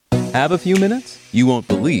Have a few minutes? You won't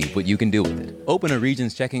believe what you can do with it. Open a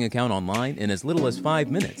Regions checking account online in as little as 5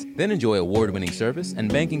 minutes. Then enjoy award-winning service and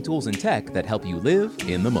banking tools and tech that help you live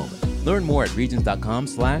in the moment. Learn more at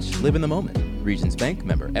regions.com/live in the moment. Regions Bank,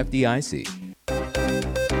 member FDIC.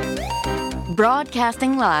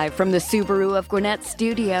 Broadcasting live from the Subaru of Gwinnett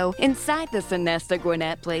studio inside the Sonesta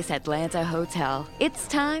Gwinnett Place Atlanta Hotel. It's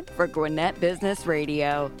time for Gwinnett Business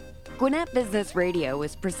Radio. Gwinnett Business Radio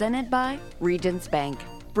is presented by Regions Bank.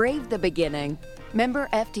 Brave the beginning. Member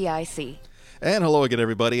FDIC. And hello again,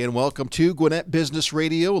 everybody, and welcome to Gwinnett Business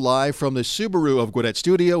Radio, live from the Subaru of Gwinnett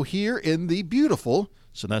studio here in the beautiful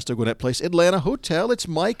Sonesta Gwinnett Place Atlanta Hotel. It's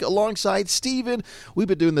Mike alongside Steven. We've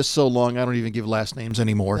been doing this so long, I don't even give last names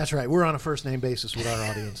anymore. That's right. We're on a first-name basis with our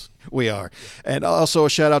audience. We are. And also a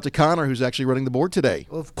shout-out to Connor, who's actually running the board today.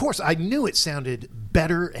 Well, of course, I knew it sounded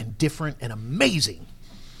better and different and amazing.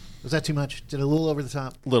 Was that too much? Did it a little over the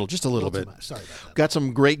top? Just a little bit. Too much. Sorry about that. Got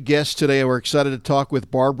some great guests today. We're excited to talk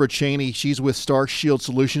with Barbara Cheney. She's with Star Shield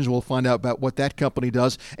Solutions. We'll find out about what that company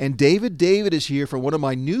does. And David is here for one of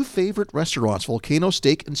my new favorite restaurants, Volcano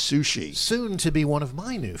Steak and Sushi. Soon to be one of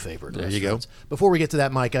my new favorite restaurants. There you go. Before we get to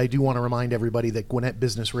that, Mike, I do want to remind everybody that Gwinnett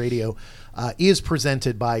Business Radio is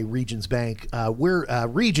presented by Regions Bank.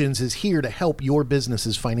 Regions is here to help your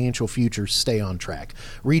business's financial future stay on track.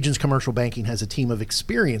 Regions Commercial Banking has a team of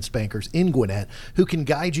experienced bankers in Gwinnett who can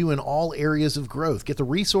guide you in all areas of growth. Get the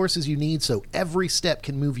resources you need so every step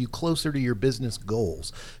can move you closer to your business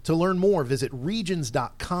goals. To learn more, visit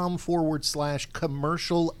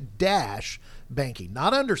regions.com/commercial-banking,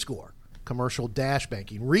 not underscore,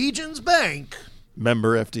 commercial-banking. Regions Bank.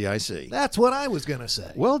 Member FDIC. That's what I was going to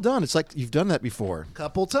say. Well done. It's like you've done that before.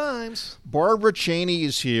 Couple times. Barbara Cheney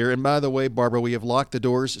is here. And by the way, Barbara, we have locked the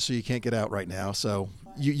doors so you can't get out right now. So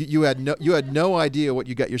you had no idea what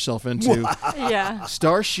you got yourself into. Yeah.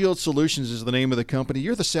 Star Shield Solutions is the name of the company.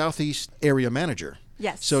 You're the Southeast area manager.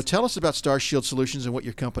 Yes. So tell us about Star Shield Solutions and what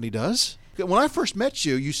your company does. When I first met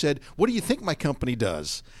you, you said, "What do you think my company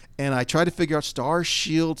does?" And I tried to figure out Star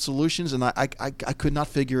Shield Solutions, and I could not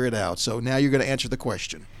figure it out. So now you're going to answer the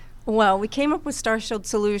question. Well, we came up with Star Shield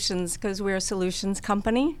Solutions because we're a solutions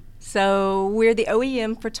company. So we're the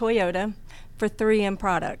OEM for Toyota for 3M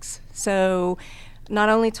products. So not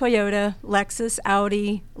only Toyota, Lexus,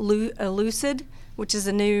 Audi, Lucid, which is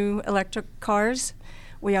a new electric cars.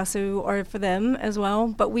 We also are for them as well.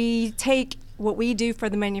 But we take what we do for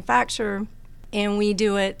the manufacturer and we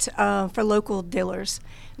do it for local dealers.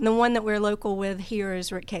 And the one that we're local with here is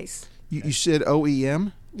Rick Case. You said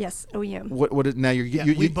OEM? Yes, OEM. What is now?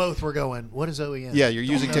 We both were going, what is OEM? Yeah, you're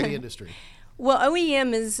using the industry. Well,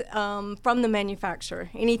 OEM is from the manufacturer.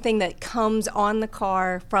 Anything that comes on the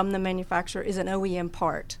car from the manufacturer is an OEM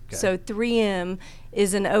part. Okay. So 3M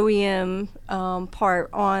is an OEM part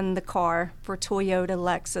on the car for Toyota,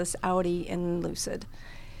 Lexus, Audi, and Lucid.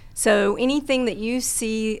 So anything that you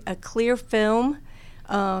see a clear film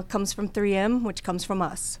comes from 3M, which comes from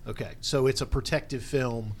us. Okay, so it's a protective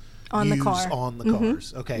film on the car. On the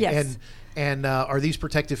cars. Okay, yes. And are these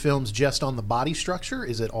protective films just on the body structure?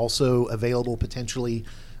 Is it also available potentially?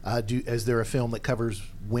 Is there a film that covers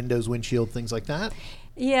windows, windshield, things like that?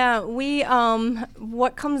 Yeah, we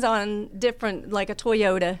what comes on different, like a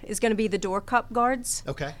Toyota, is going to be the door cup guards.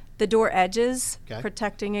 Okay. The door edges, okay,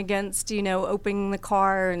 protecting against opening the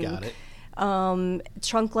car, and got it.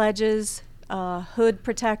 Trunk ledges. Hood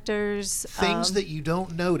protectors. Things that you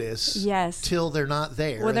don't notice till they're not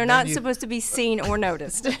there. Well, they're not supposed to be seen or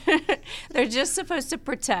noticed. They're just supposed to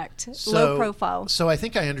protect, low profile. So I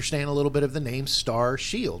think I understand a little bit of the name Star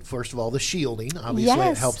Shield. First of all, the shielding, obviously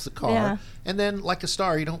it helps the car. Yeah. And then like a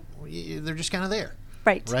star, they're just kind of there.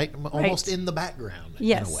 Right. Right? Almost in the background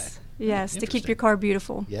in a way. Yes, to keep your car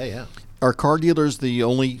beautiful. Yeah. Are car dealers the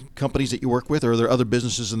only companies that you work with, or are there other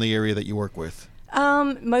businesses in the area that you work with?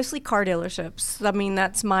 Mostly car dealerships. I mean,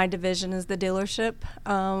 that's my division, is the dealership.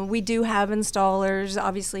 We do have installers.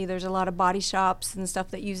 Obviously, there's a lot of body shops and stuff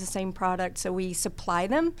that use the same product, so we supply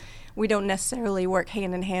them. We don't necessarily work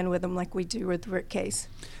hand in hand with them like we do with Rick Case.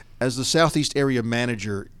 As the Southeast area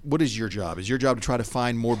manager, what is your job? Is your job to try to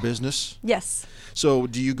find more business? Yes. So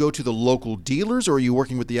do you go to the local dealers, or are you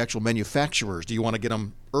working with the actual manufacturers? Do you want to get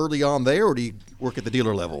them early on there, or do you work at the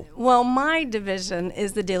dealer level? Well, my division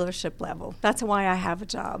is the dealership level. That's why I have a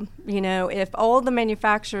job. If all the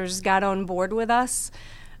manufacturers got on board with us,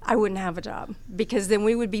 I wouldn't have a job, because then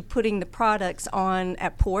we would be putting the products on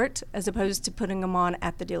at port as opposed to putting them on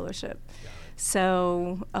at the dealership.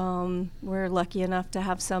 So we're lucky enough to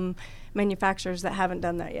have some manufacturers that haven't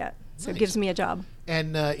done that yet. So It gives me a job.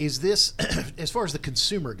 And is this, as far as the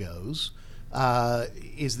consumer goes,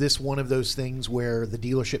 Is this one of those things where the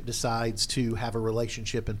dealership decides to have a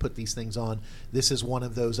relationship and put these things on? This is one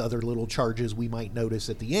of those other little charges we might notice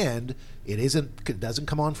at the end. It doesn't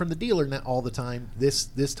come on from the dealer all the time. From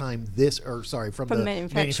the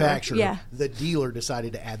manufacturer. Yeah. The dealer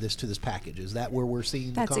decided to add this to this package. Is that where we're seeing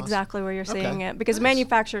the That's cost? exactly where you're seeing it, because Nice.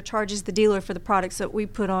 manufacturer charges the dealer for the products that we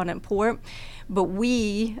put on at port, but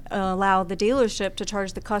we allow the dealership to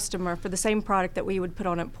charge the customer for the same product that we would put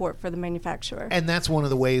on at port for the manufacturer. And that's one of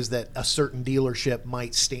the ways that a certain dealership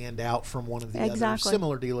might stand out from one of the other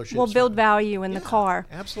similar dealerships. We'll build value in the car,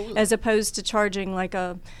 absolutely, as opposed to charging like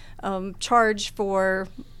a charge for,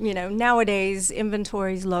 nowadays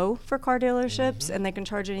inventory's low for car dealerships, and they can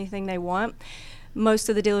charge anything they want. Most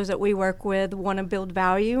of the dealers that we work with want to build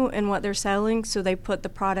value in what they're selling, so they put the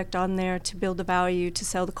product on there to build the value to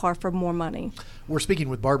sell the car for more money. We're speaking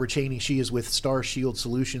with Barbara Cheney. She is with Star Shield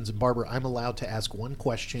Solutions. And Barbara, I'm allowed to ask one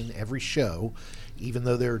question every show, even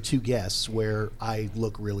though there are two guests, where I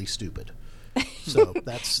look really stupid. So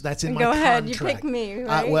that's in my contract. Go ahead, you contract. pick me,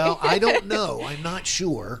 right? Well, I don't know. I'm not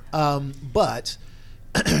sure. But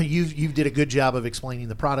you did a good job of explaining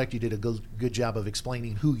the product. You did a good job of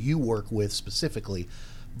explaining who you work with specifically.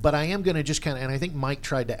 But I am going to just kind of, and I think Mike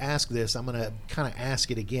tried to ask this, I'm going to kind of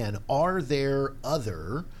ask it again. Are there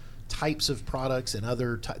other types of products and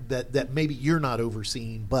other that maybe you're not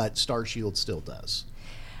overseeing, but Star Shield still does?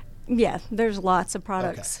 Yeah, there's lots of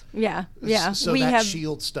products. Okay. Yeah. So we have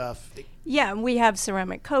Shield stuff. Yeah, we have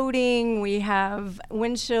ceramic coating, we have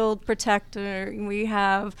windshield protector, we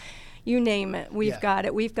have, you name it, we've got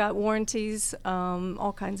it. We've got warranties,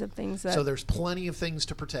 all kinds of things. So there's plenty of things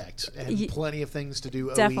to protect and plenty of things to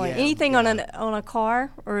do. Definitely. OEM. Anything on a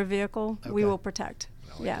car or a vehicle, we will protect.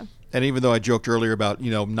 Yeah. And even though I joked earlier about,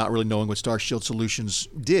 not really knowing what Star Shield Solutions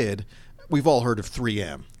did, we've all heard of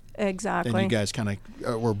 3M. Exactly. And you guys kind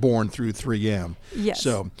of were born through 3M. Yes.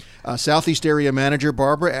 So, Southeast Area Manager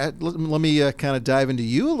Barbara, let me kind of dive into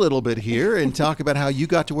you a little bit here and talk about how you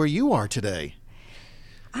got to where you are today.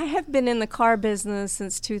 I have been in the car business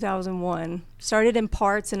since 2001. Started in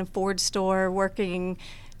parts in a Ford store, working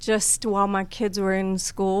just while my kids were in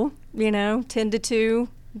school, 10 to 2,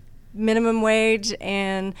 minimum wage,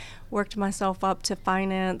 and worked myself up to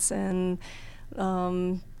finance and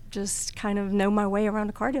just kind of know my way around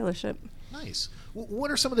a car dealership. Nice.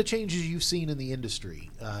 What are some of the changes you've seen in the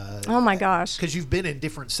industry? Oh my gosh. Because you've been in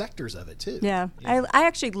different sectors of it too. Yeah. I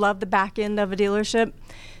actually love the back end of a dealership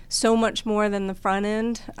so much more than the front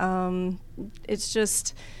end. It's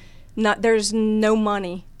just there's no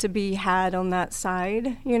money to be had on that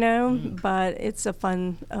side, but it's a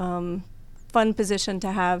fun position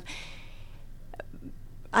to have.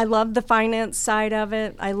 I love the finance side of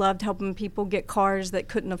it. I loved helping people get cars that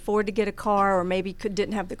couldn't afford to get a car, or maybe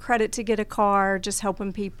didn't have the credit to get a car, just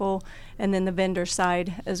helping people, and then the vendor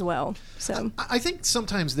side as well. So I think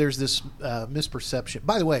sometimes there's this misperception.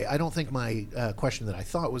 By the way, I don't think my question that I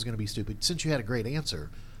thought was going to be stupid, since you had a great answer,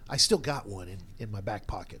 I still got one in my back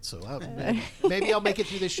pocket, so maybe I'll make it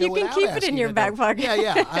through this show. You can keep it in your back pocket.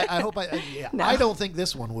 Yeah. I hope. No. I don't think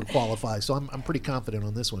this one would qualify, so I'm pretty confident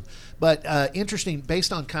on this one. But interesting,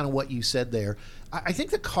 based on kind of what you said there, I think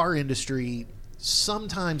the car industry,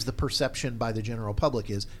 sometimes the perception by the general public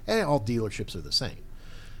is, all dealerships are the same.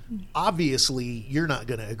 Obviously, you're not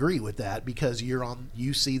going to agree with that, because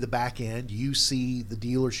you see the back end, you see the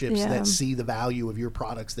dealerships that see the value of your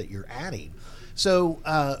products that you're adding. So,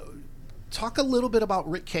 talk a little bit about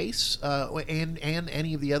Rick Case and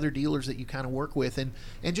any of the other dealers that you kind of work with, and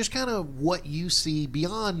just kind of what you see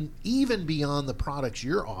beyond the products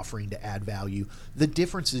you're offering to add value, the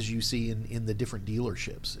differences you see in the different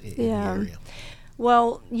dealerships in the area.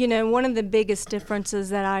 Well, one of the biggest differences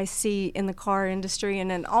that I see in the car industry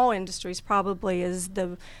and in all industries probably is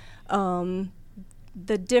the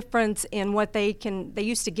difference in what they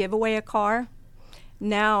used to give away a car.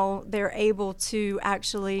 Now they're able to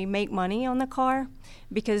actually make money on the car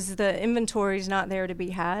because the inventory is not there to be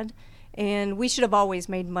had. And we should have always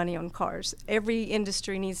made money on cars. Every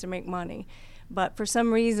industry needs to make money. But for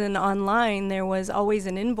some reason online, there was always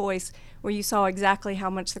an invoice where you saw exactly how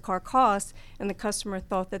much the car cost, and the customer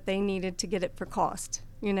thought that they needed to get it for cost.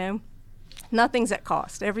 Nothing's at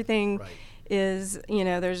cost. Everything is,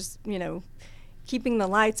 there's, keeping the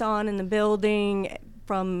lights on in the building,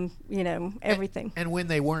 from everything. And when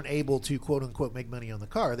they weren't able to quote unquote make money on the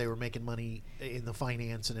car, they were making money in the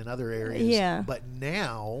finance and in other areas. Yeah. But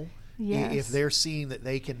now, if they're seeing that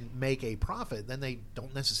they can make a profit, then they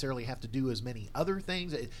don't necessarily have to do as many other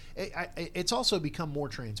things. It's also become more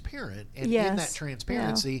transparent, and in that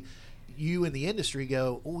transparency, you in the industry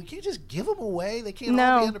go, well, we can't just give them away. They can't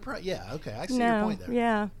all be under price. Yeah, okay, I see your point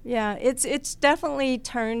there. Yeah. It's definitely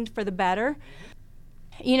turned for the better.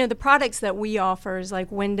 You know, the products that we offer is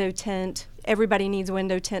like window tint. Everybody needs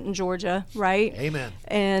window tint in Georgia, right? Amen.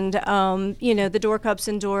 And, you know, the door cups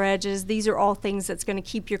and door edges, these are all things that's going to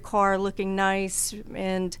keep your car looking nice.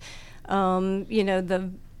 And, you know,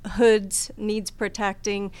 the hoods needs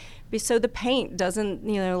protecting. So the paint doesn't,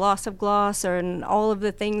 you know, loss of gloss and all of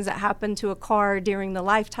the things that happen to a car during the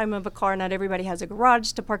lifetime of a car. Not everybody has a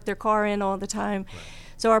garage to park their car in all the time. Right.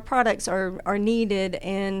 So our products are needed,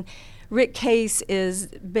 and Rick Case has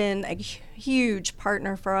been a huge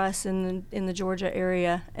partner for us in the Georgia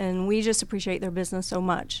area, and we just appreciate their business so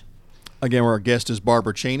much. Again, our guest is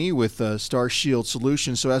Barbara Cheney with Star Shield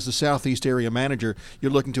Solutions. So as the Southeast area manager,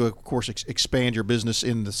 you're looking to, of course, expand your business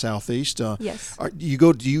in the Southeast. Yes. How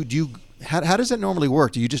does that normally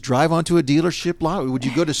work? Do you just drive onto a dealership lot? Would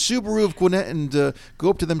you go to Subaru of Gwinnett and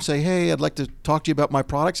go up to them and say, hey, I'd like to talk to you about my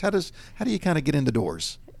products? How do you kind of get in the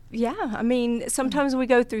doors? Yeah, I mean, sometimes we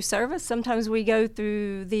go through service, sometimes we go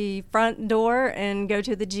through the front door and go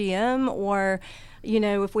to the GM, or, you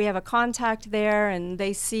know, if we have a contact there and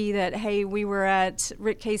they see that, hey, we were at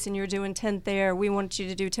Rick Case and you're doing tint there, we want you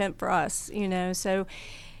to do tint for us, you know. So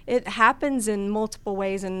it happens in multiple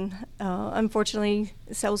ways, and unfortunately,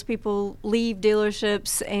 salespeople leave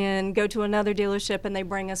dealerships and go to another dealership and they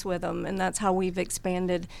bring us with them, and that's how we've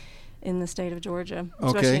expanded in the state of Georgia,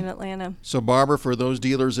 especially in Atlanta. So, Barbara, for those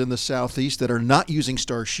dealers in the Southeast that are not using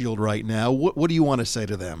Star Shield right now, what do you want to say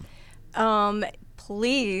to them?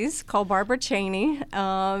 Please call Barbara Cheney.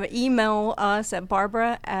 Email us at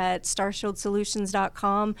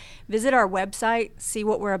barbara@starshieldsolutions.com. Visit our website, see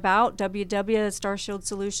what we're about,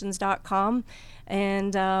 www.starshieldsolutions.com.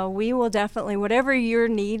 And we will definitely, whatever your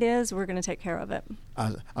need is, we're going to take care of it.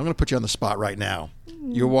 I'm going to put you on the spot right now.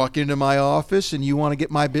 You're walking into my office and you want to get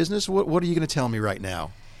my business. What are you going to tell me right now?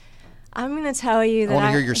 I'm going to tell you that I want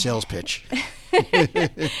to hear your sales pitch.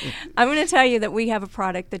 I'm going to tell you that we have a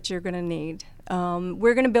product that you're going to need.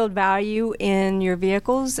 We're going to build value in your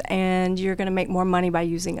vehicles, and you're going to make more money by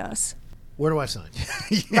using us. Where do I sign?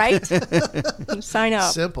 Right? Sign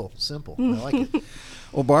up. Simple. I like it.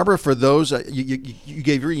 Well, Barbara, for those, you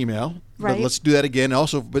gave your email. Right. But let's do that again.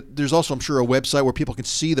 But there's also, I'm sure, a website where people can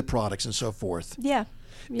see the products and so forth. Yeah.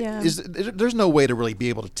 There's no way to really be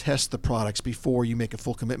able to test the products before you make a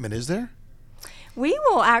full commitment, is there? We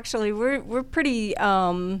will actually. We're pretty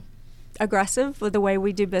aggressive with the way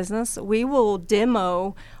we do business. We will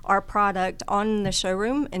demo our product on the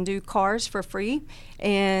showroom and do cars for free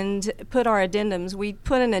and put our addendums. We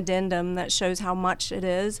put an addendum that shows how much it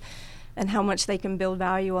is and how much they can build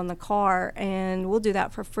value on the car, and we'll do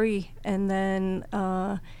that for free. And then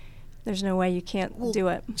there's no way you can't do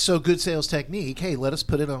it. So good sales technique. Hey, let us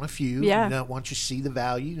put it on a few. Yeah. You know, once you see the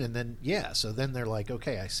value, and then so then they're like,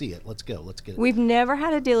 okay, I see it. Let's go. Let's get it. We've never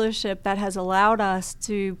had a dealership that has allowed us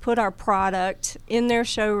to put our product in their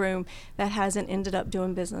showroom that hasn't ended up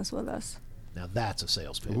doing business with us. Now that's a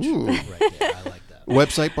sales pitch. Ooh. Right there. I like that.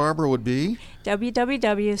 Website, Barbara, would be?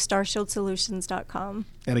 www.starshieldsolutions.com.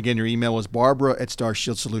 And again, your email is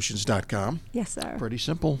barbara@starshieldsolutions.com. Yes, sir. Pretty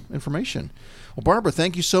simple information. Well, Barbara,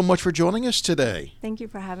 thank you so much for joining us today. Thank you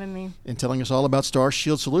for having me. And telling us all about Star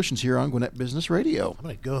Shield Solutions here on Gwinnett Business Radio. I'm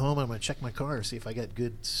going to go home and I'm going to check my car, see if I got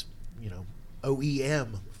good,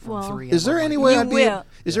 OEM from 3M. Is there any way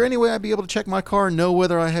I'd be able to check my car and know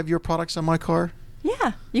whether I have your products on my car?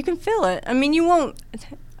 Yeah, you can feel it. I mean, you won't,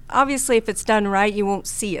 obviously, if it's done right, you won't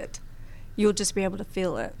see it. You'll just be able to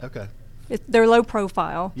feel it. Okay. They're low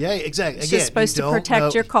profile. Yeah, exactly. It's just supposed to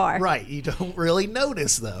protect your car. Right. You don't really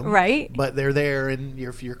notice them. Right. But they're there, and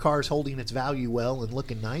if your car's holding its value well and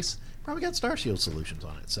looking nice, probably got Star Shield Solutions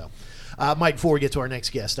on it. So, Mike, before we get to our next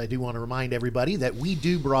guest, I do want to remind everybody that we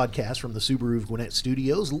do broadcast from the Subaru of Gwinnett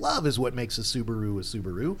studios. Love is what makes a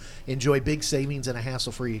Subaru. Enjoy big savings and a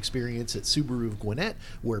hassle-free experience at Subaru of Gwinnett,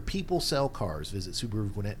 where people sell cars. Visit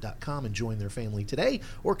SubaruofGwinnett.com and join their family today,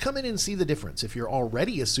 or come in and see the difference. If you're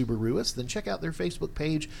already a Subaruist, then check out their Facebook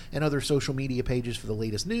page and other social media pages for the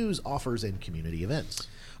latest news, offers, and community events.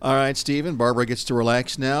 All right, Stephen. Barbara gets to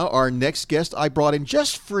relax now. Our next guest I brought in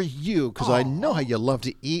just for you because I know how you love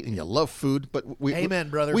to eat and you love food. But Amen,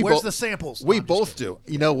 brother. Where's the samples? We both do.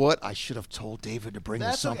 You know what? I should have told David to bring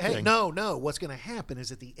us something. Okay. Hey, no. What's going to happen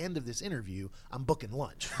is at the end of this interview, I'm booking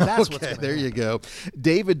lunch. That's what's going to happen. There you go.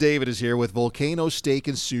 David is here with Volcano Steak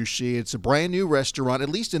and Sushi. It's a brand new restaurant, at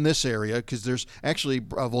least in this area, because there's actually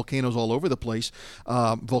volcanoes all all over the place.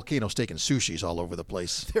 Volcano Steak and Sushi is all over the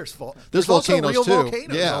place. There's There's also volcanoes real too.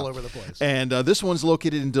 volcanoes all over the place. And this one's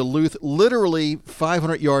located in Duluth, literally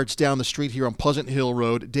 500 yards down the street here on Pleasant Hill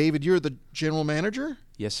Road. David, you're the general manager?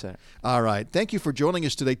 Yes, sir. All right. Thank you for joining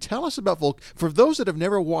us today. Tell us about for those that have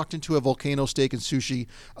never walked into a Volcano Steak and Sushi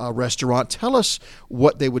restaurant, tell us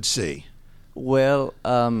what they would see. Well,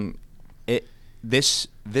 this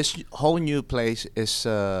whole new place is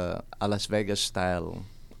a Las Vegas style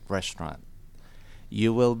restaurant.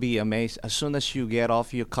 You will be amazed as soon as you get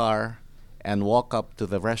off your car and walk up to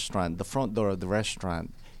the restaurant, the front door of the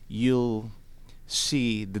restaurant. You'll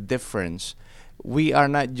see the difference. We are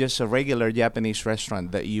not just a regular Japanese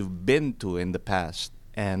restaurant that you've been to in the past.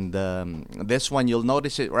 And this one, you'll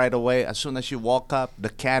notice it right away. As soon as you walk up, the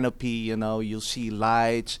canopy, you'll see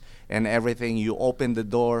lights and everything. You open the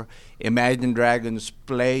door, Imagine Dragons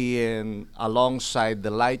playing alongside the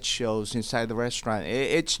light shows inside the restaurant.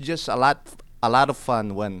 It's just a lot of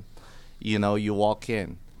fun when, you walk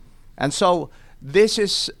in. And so this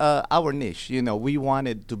is our niche. We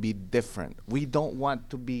wanted to be different. We don't want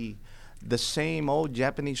to be the same old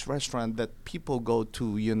Japanese restaurant that people go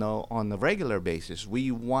to, on a regular basis.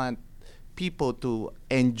 We want people to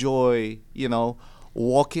enjoy,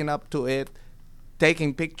 walking up to it,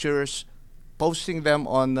 taking pictures, posting them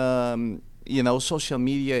on, social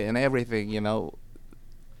media and everything,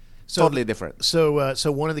 totally different. So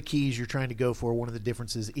one of the keys you're trying to go for, one of the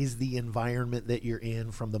differences is the environment that you're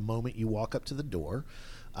in from the moment you walk up to the door.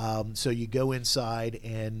 So you go inside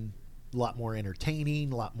and a lot more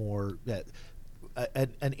entertaining, a lot more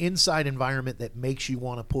an inside environment that makes you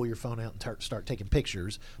want to pull your phone out and start taking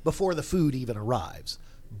pictures before the food even arrives.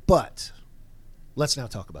 But let's now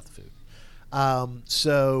talk about the food.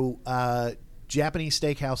 Japanese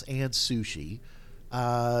steakhouse and sushi.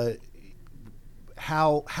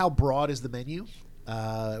 How broad is the menu?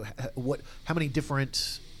 How many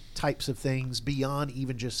different types of things beyond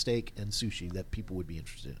even just steak and sushi that people would be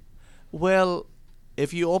interested in? Well,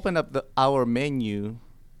 if you open up our menu,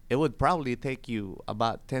 it would probably take you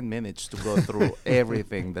about 10 minutes to go through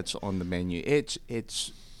everything that's on the menu. It's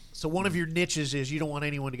So one of your niches is you don't want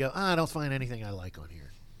anyone to go, I don't find anything I like on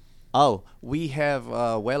here. Oh, we have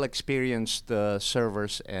well-experienced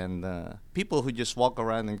servers and people who just walk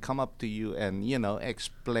around and come up to you and,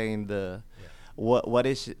 explain what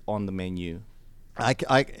is on the menu. I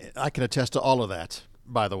can attest to all of that,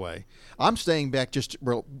 by the way. I'm staying back just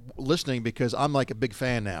listening because I'm like a big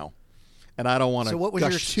fan now. And I don't want to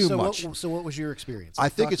gush too much. So what was your experience? I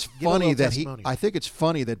think it's funny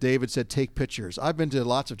that David said take pictures. I've been to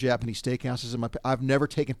lots of Japanese steakhouses I've never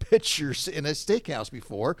taken pictures in a steakhouse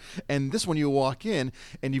before. And this one, you walk in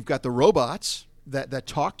and you've got the robots that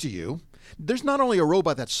talk to you. There's not only a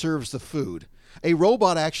robot that serves the food. A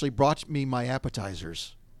robot actually brought me my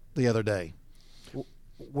appetizers the other day.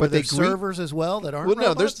 Were there servers as well that aren't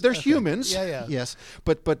robots? There's humans. Yeah. Yes,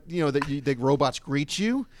 but the robots greet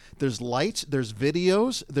you. There's lights. There's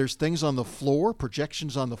videos. There's things on the floor,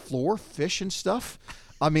 projections on the floor, fish and stuff.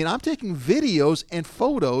 I mean, I'm taking videos and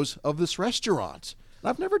photos of this restaurant.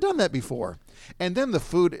 I've never done that before. And then the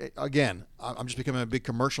food, again, I'm just becoming a big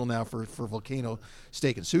commercial now for Volcano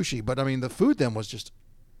Steak and Sushi. But I mean, the food then was just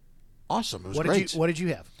awesome. It was great. What did you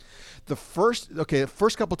have? The first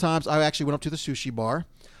couple times I actually went up to the sushi bar.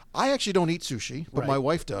 I actually don't eat sushi, but my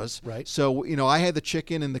wife does. Right. So, I had the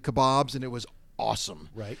chicken and the kebabs, and it was awesome.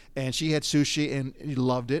 Right. And she had sushi, and she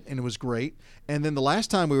loved it, and it was great. And then the last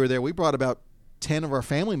time we were there, we brought about 10 of our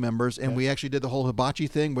family members, and we actually did the whole hibachi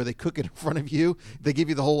thing where they cook it in front of you. They give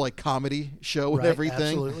you the whole comedy show and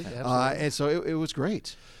everything. Absolutely. And so it was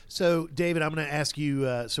great. So, David, I'm going to ask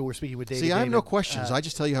you, so we're speaking with David. See, I have no questions. I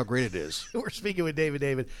just tell you how great it is. We're speaking with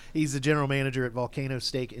David. He's the general manager at Volcano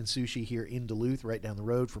Steak and Sushi here in Duluth, right down the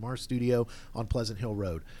road from our studio on Pleasant Hill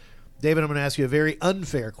Road. David, I'm going to ask you a very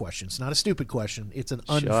unfair question. It's not a stupid question. It's an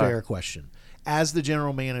unfair question. As the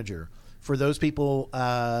general manager, for those people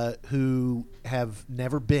who have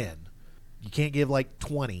never been, you can't give like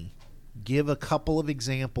 20. Give a couple of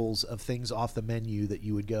examples of things off the menu that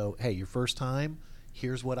you would go, hey, your first time,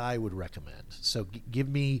 here's what I would recommend. So give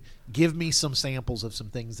me some samples of some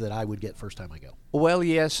things that I would get first time I go. Well,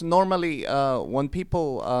 yes. Normally, when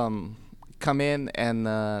people come in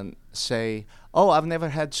and say, "Oh, I've never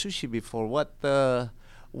had sushi before. What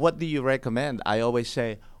do you recommend?" I always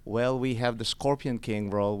say, "Well, we have the Scorpion King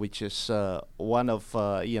roll, which is one of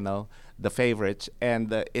the favorites,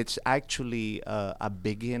 and it's actually a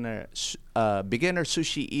beginner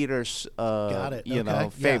sushi eater's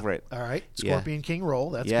favorite." Yeah. All right, Scorpion King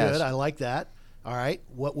roll. That's Yes. good. I like that. All right.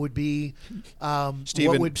 What would be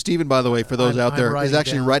Stephen, by the way, for those out there, is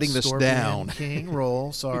actually writing this Scorpion Down. King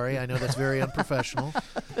roll. Sorry, I know that's very unprofessional.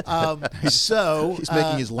 So he's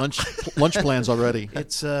making his lunch plans already.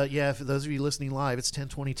 It's for those of you listening live, it's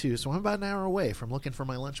 10:22, so I'm about an hour away from looking for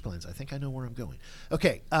my lunch plans. I think I know where I'm going.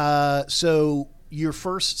 Okay. So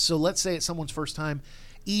let's say it's someone's first time,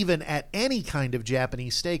 even at any kind of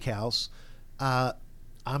Japanese steakhouse. I'm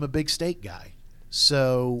a big steak guy,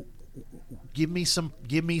 so. Give me some.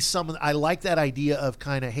 I like that idea of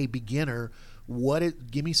kind of, hey, beginner.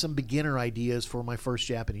 Give me some beginner ideas for my first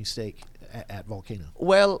Japanese steak at Volcano.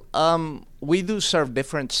 Well, we do serve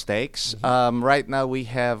different steaks. Right now we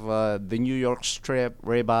have the New York strip,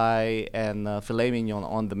 ribeye, and filet mignon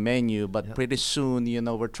on the menu. But pretty soon,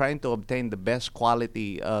 we're trying to obtain the best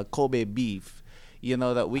quality Kobe beef.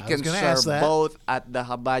 That we can serve both at the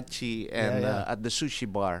hibachi and at the sushi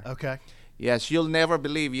bar. Okay. Yes, you'll never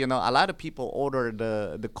believe, a lot of people order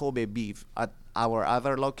the Kobe beef at our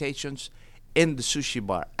other locations in the sushi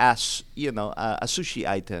bar as, a sushi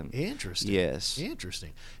item. Interesting. Yes.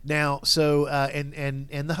 Interesting. Now, so,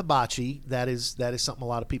 and the hibachi, that is something a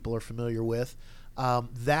lot of people are familiar with.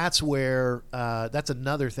 That's where, that's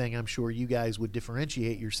another thing I'm sure you guys would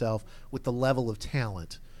differentiate yourself with the level of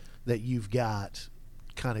talent that you've got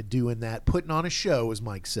kind of doing that, putting on a show, as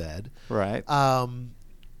Mike said. Right.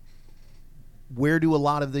 Where do a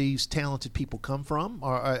lot of these talented people come from?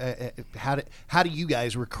 Or how do you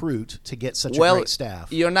guys recruit to get such a great staff?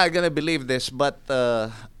 You're not going to believe this, but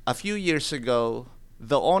a few years ago,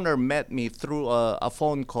 the owner met me through a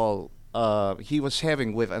phone call he was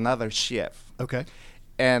having with another chef. Okay.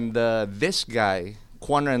 And this guy,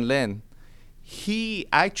 Quan and Lin, he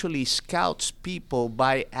actually scouts people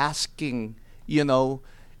by asking, the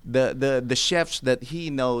chefs that he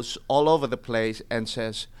knows all over the place and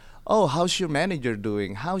says, oh, how's your manager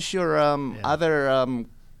doing? How's your other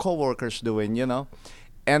coworkers doing,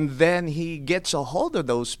 And then he gets a hold of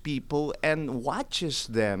those people and watches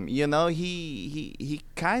them, He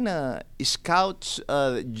kind of scouts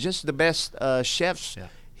just the best chefs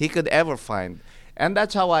he could ever find. And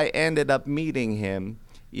that's how I ended up meeting him,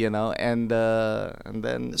 and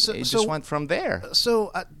then it just went from there.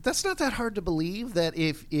 So that's not that hard to believe that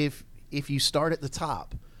if you start at the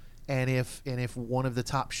top, and if one of the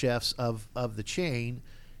top chefs of the chain,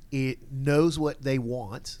 it knows what they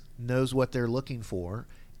want, knows what they're looking for,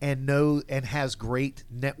 and has great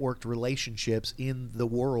networked relationships in the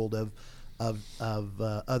world of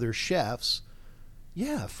other chefs,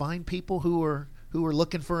 find people who are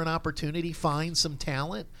looking for an opportunity, find some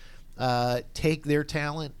talent, take their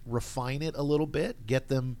talent, refine it a little bit, get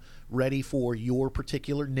them ready for your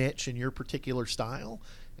particular niche and your particular style,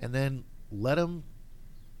 and then let them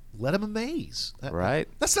amaze. Right.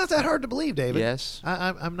 That's not that hard to believe, David. Yes.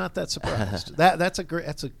 I'm not that surprised. That's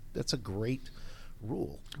a great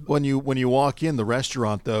rule. When you walk in the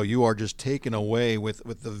restaurant, though, you are just taken away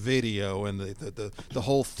with the video and the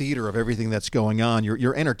whole theater of everything that's going on.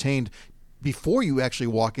 You're entertained before you actually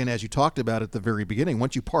walk in, as you talked about at the very beginning.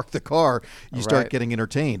 Once you park the car, you start getting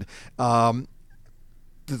entertained.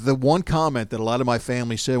 The one comment that a lot of my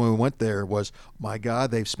family said when we went there was, my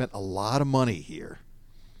God, they've spent a lot of money here.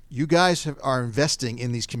 You guys are investing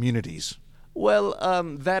in these communities. Well,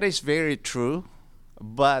 that is very true,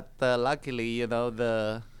 but luckily,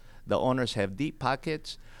 the owners have deep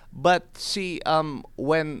pockets. But see,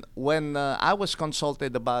 when I was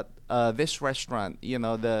consulted about this restaurant,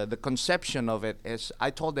 the conception of it is,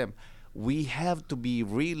 I told them, we have to be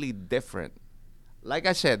really different. Like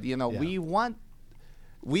I said, we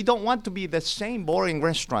don't want to be the same boring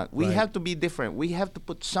restaurant. We have to be different. We have to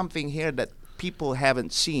put something here that people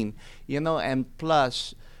haven't seen, and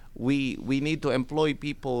plus we need to employ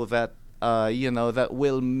people that that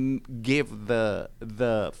will give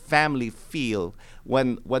the family feel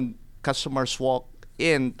when customers walk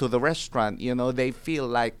into the restaurant. They feel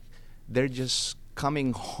like they're just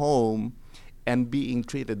coming home and being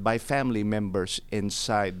treated by family members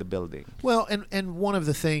inside the building. Well, and one of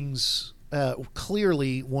the things.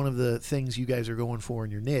 Clearly, one of the things you guys are going for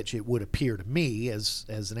in your niche, it would appear to me, as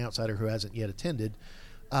an outsider who hasn't yet attended,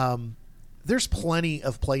 there's plenty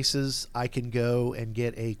of places I can go and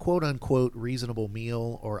get a quote-unquote reasonable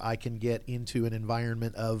meal, or I can get into an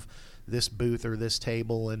environment of this booth or this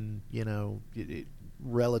table and,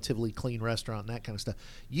 relatively clean restaurant and that kind of stuff.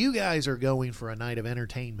 You guys are going for a night of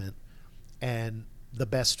entertainment and the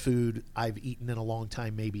best food I've eaten in a long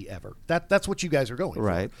time, maybe ever. That's what you guys are going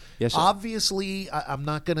right. for. Yes, sir. Obviously, I'm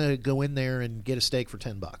not going to go in there and get a steak for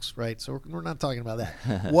 $10, right? So we're not talking about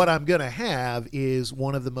that. What I'm going to have is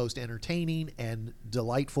one of the most entertaining and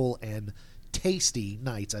delightful and tasty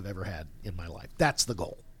nights I've ever had in my life. That's the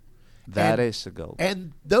goal. That is the goal.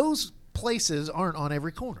 And those places aren't on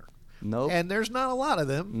every corner. Nope. And there's not a lot of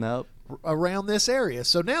them. Nope. Around this area.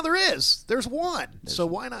 So now there is. There's one. So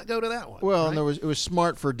why not go to that one? Well, right? and it was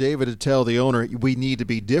smart for David to tell the owner we need to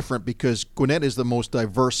be different because Gwinnett is the most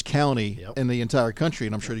diverse county in the entire country,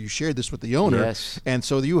 and I'm sure you shared this with the owner. Yes. And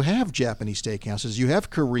so you have Japanese steakhouses, you have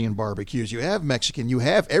Korean barbecues, you have Mexican, you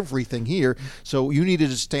have everything here. So you needed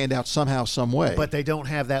to stand out somehow, some way. But they don't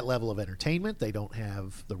have that level of entertainment. They don't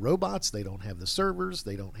have the robots. They don't have the servers.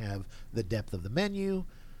 They don't have the depth of the menu.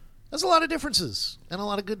 There's a lot of differences and a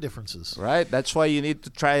lot of good differences. Right. That's why you need to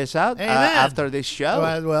try us out Amen. after this show.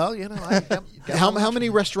 Well, you know, how many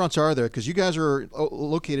restaurants are there? Because you guys are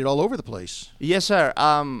located all over the place. Yes, sir.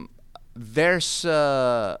 There's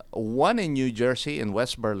one in New Jersey in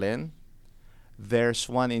West Berlin. There's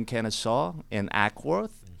one in Kennesaw, in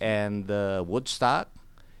Ackworth, and Woodstock.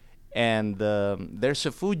 And there's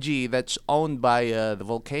a Fuji that's owned by the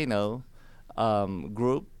Volcano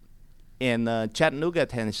group in Chattanooga,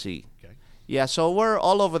 Tennessee. Okay. Yeah, so we're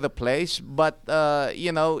all over the place, but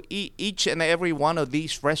you know, each and every one of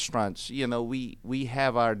these restaurants, you know, we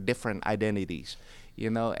have our different identities,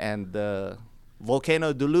 you know, and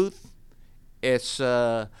Volcano Duluth is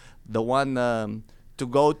the one to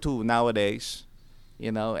go to nowadays.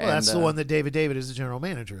 You know, well, and that's the one that David is the general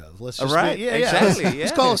manager of. Let's just right, exactly.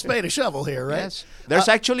 Let's call a spade a shovel here, right? Yes. There's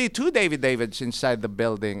actually two Davids inside the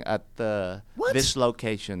building at What? this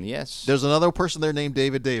location. Yes. There's another person there named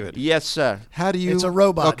David. Yes, sir. How do you? It's a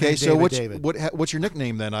robot Okay, named so David. what's your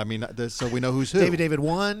nickname then? I mean, so we know who's who. David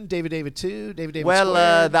 1, David 2, David Well,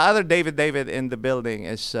 squared. the other David in the building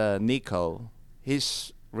is Nico.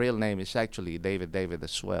 His real name is actually David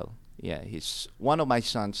as well. Yeah, he's one of my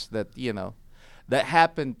sons that, you know, that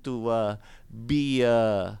happened to be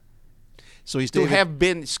so he's to David. have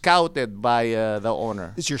been scouted by the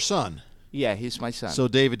owner. It's your son. Yeah, he's my son. So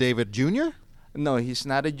David Jr. No, he's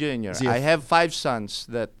not a junior. Is he I have 5 sons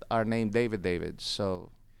that are named David. So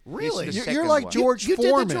Really? he's the You're second like one. George you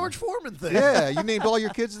Foreman. did the George Foreman thing. Yeah, you named all your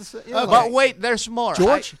kids the same. Yeah. Okay. But wait, there's more.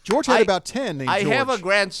 George had I- about 10 named I George. have a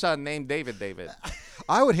grandson named David.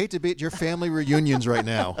 I would hate to be at your family reunions right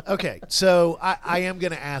now. Okay, so I am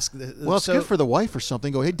going to ask. Well, it's good for the wife or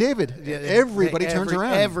something. Go, hey, David. Everybody turns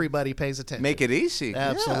around. Everybody pays attention. Make it easy.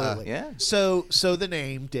 Absolutely. Yeah. So the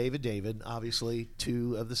name David, obviously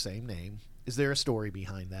 2 of the same name. Is there a story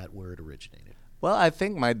behind that where it originated? Well, I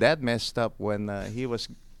think my dad messed up when he was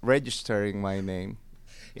registering my name.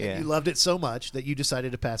 Yeah. And you loved it so much that you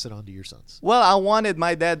decided to pass it on to your sons. Well, I wanted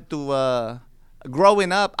my dad to.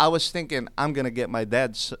 Growing up, I was thinking I'm gonna get my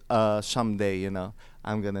dad someday. You know,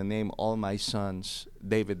 I'm gonna name all my sons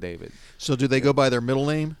David. So do they go by their middle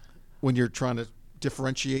name when you're trying to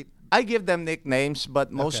differentiate? I give them nicknames,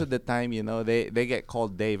 but most Okay. of the time, you know, they get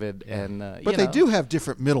called David, and But they do have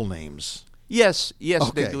different middle names. Yes, Okay,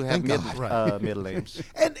 they do have thank God. middle names.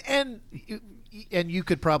 And you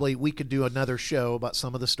could probably we could do another show about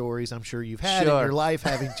some of the stories I'm sure you've had in Sure. your life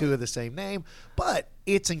having 2 of the same name, but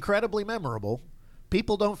it's incredibly memorable.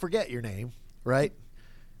 People don't forget your name, right?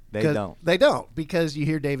 They 'Cause don't. They don't because you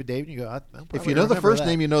hear David and you go, I'll If probably you know the remember first that.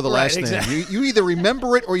 name, you know the Right, last exactly. name. You either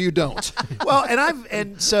remember it or you don't. Well, I've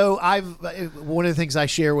one of the things I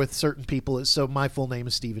share with certain people is so my full name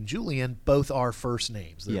is Stephen Julian. Both are first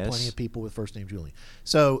names. There are Yes. plenty of people with first name Julian.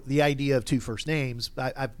 So the idea of 2 first names,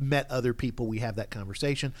 I've met other people. We have that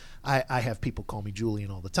conversation. I have people call me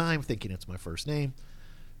Julian all the time, thinking it's my first name.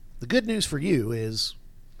 The good news for you is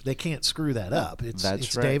they can't screw that up. It's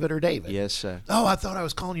That's right. David or David. Yes, sir. Oh, I thought I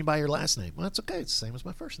was calling you by your last name. Well, that's okay. It's the same as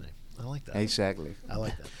my first name. I like that. Exactly. I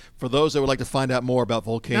like that. For those that would like to find out more about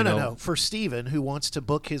Volcano, No. For Steven, who wants to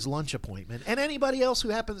book his lunch appointment, and anybody else who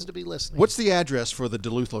happens to be listening. what's the address for the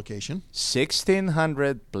Duluth location?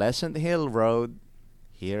 1600 Pleasant Hill Road,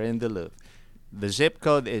 here in Duluth. The zip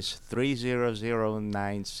code is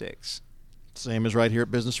 30096. Same as right here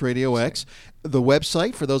at Business Radio X. The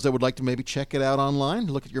website, for those that would like to maybe check it out online,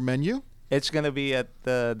 look at your menu. It's going to be at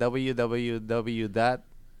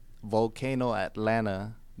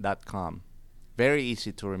www.volcanoatlanta.com. Very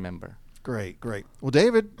easy to remember. Great. Well,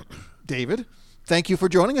 David, thank you for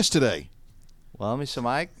joining us today. Well, Mr.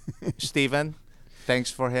 Mike, Stephen,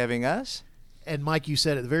 thanks for having us. And Mike, you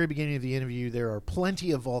said at the very beginning of the interview, there are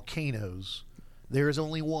plenty of volcanoes. There is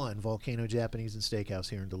only one Volcano Japanese and Steakhouse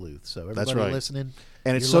here in Duluth. So everybody right. listening,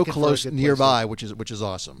 And it's you're so looking for a close good place nearby, to- which is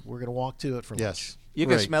awesome. We're going to walk to it for lunch. Yes. You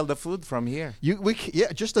can Great. smell the food from here.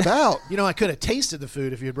 Yeah, just about. You know, I could have tasted the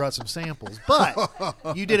food if you had brought some samples, but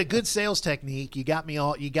you did a good sales technique. You got me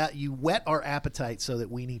all. You whet our appetite so that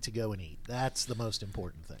we need to go and eat. That's the most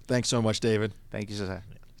important thing. Thanks so much, David. Thank you, sir.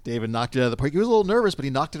 David knocked it out of the park. He was a little nervous, but he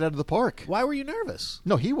knocked it out of the park. Why were you nervous?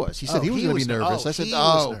 No, he was. He said he was he going to was be nervous. I said, he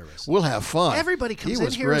was nervous. we'll have fun. Everybody comes He in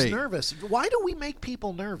was here as great. nervous. Why do we make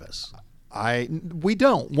people nervous? We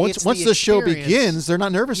don't. It's Once the the show experience. begins, they're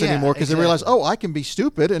not nervous Yeah, anymore because they realize, exactly. I can be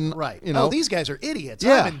stupid and Right. You know, these guys are idiots.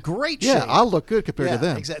 Yeah. I'm in great yeah, shape. I'll look good compared to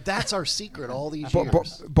them. Exactly. That's our secret all these Ba-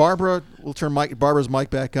 years. Ba- Barbara, we'll turn Barbara's mic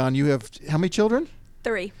back on. You have how many children?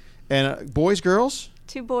 3. And boys, girls?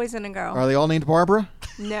 2 boys and a girl. Are they all named Barbara?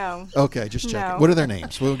 No. Okay, just checking. No. What are their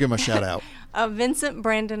names? We'll give them a shout out. Vincent,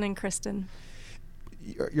 Brandon, and Kristen.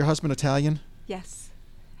 Your husband Italian? Yes.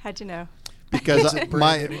 How'd you know? Because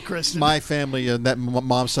Brandon and Kristen. my family, that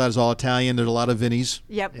mom's side is all Italian. There's a lot of Vinnies.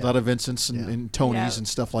 Yep. A lot of Vincents and Tonys Yeah. and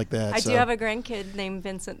stuff like that. I so. do have a grandkid named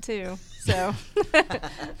Vincent too. So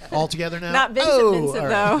all together now? not Vincent, all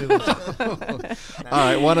though. All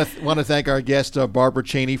right, want to thank our guest Barbara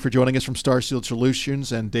Cheney for joining us from Starseed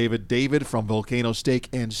Solutions and David from Volcano Steak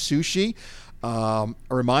and Sushi. A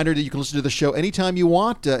reminder that you can listen to the show anytime you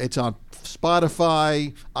want. It's on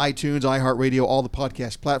Spotify, iTunes, iHeartRadio, all the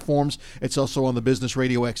podcast platforms. It's also on the Business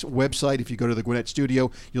RadioX website. If you go to the Gwinnett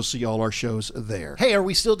studio, you'll see all our shows there. Hey, are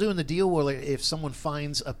we still doing the deal where if someone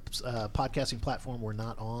finds a podcasting platform we're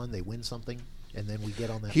not on, they win something? And then we get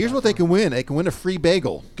on that. Here's what they can win. They can win a free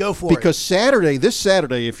bagel. Go for it. Because this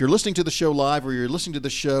Saturday, if you're listening to the show live or you're listening to the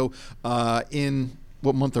show in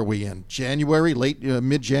what month are we in? January,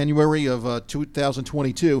 mid-January of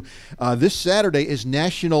 2022. This Saturday is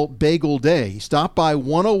National Bagel Day. Stop by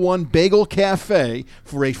 101 Bagel Cafe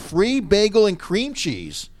for a free bagel and cream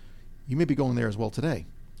cheese. You may be going there as well today,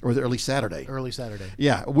 or early Saturday. Early Saturday.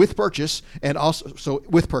 Yeah, with purchase, and also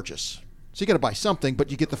with purchase. So you got to buy something, but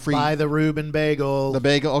you get the free. Buy the Reuben bagel. The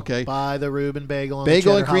bagel, okay. Buy the Reuben bagel. On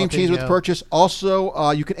Bagel the and cream cheese with jalapeno. purchase.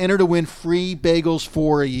 Also, you can enter to win free bagels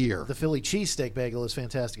for a year. The Philly cheesesteak bagel is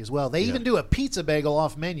fantastic as well. They even do a pizza bagel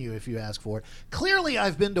off menu if you ask for it. Clearly,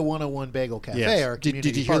 I've been to 101 Bagel Cafe. Yes. Our Did community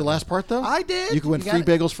you hear the partner. last part, though? I did. You can win got free it.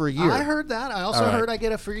 bagels for a year. I heard that. I also All right. heard I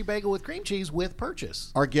get a free bagel with cream cheese with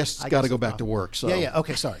purchase. Our guests I got to guess go it's back to not- work. So. Yeah.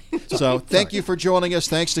 Okay, sorry. So thank you for joining us.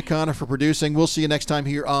 Thanks to Connor for producing. We'll see you next time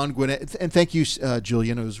here on Gwinnett. And thank you,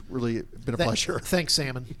 Julian. It was really been a pleasure. Thanks,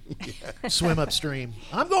 Salmon. Swim upstream.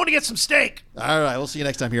 I'm going to get some steak. All right. We'll see you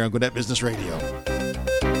next time here on Gwinnett Business Radio.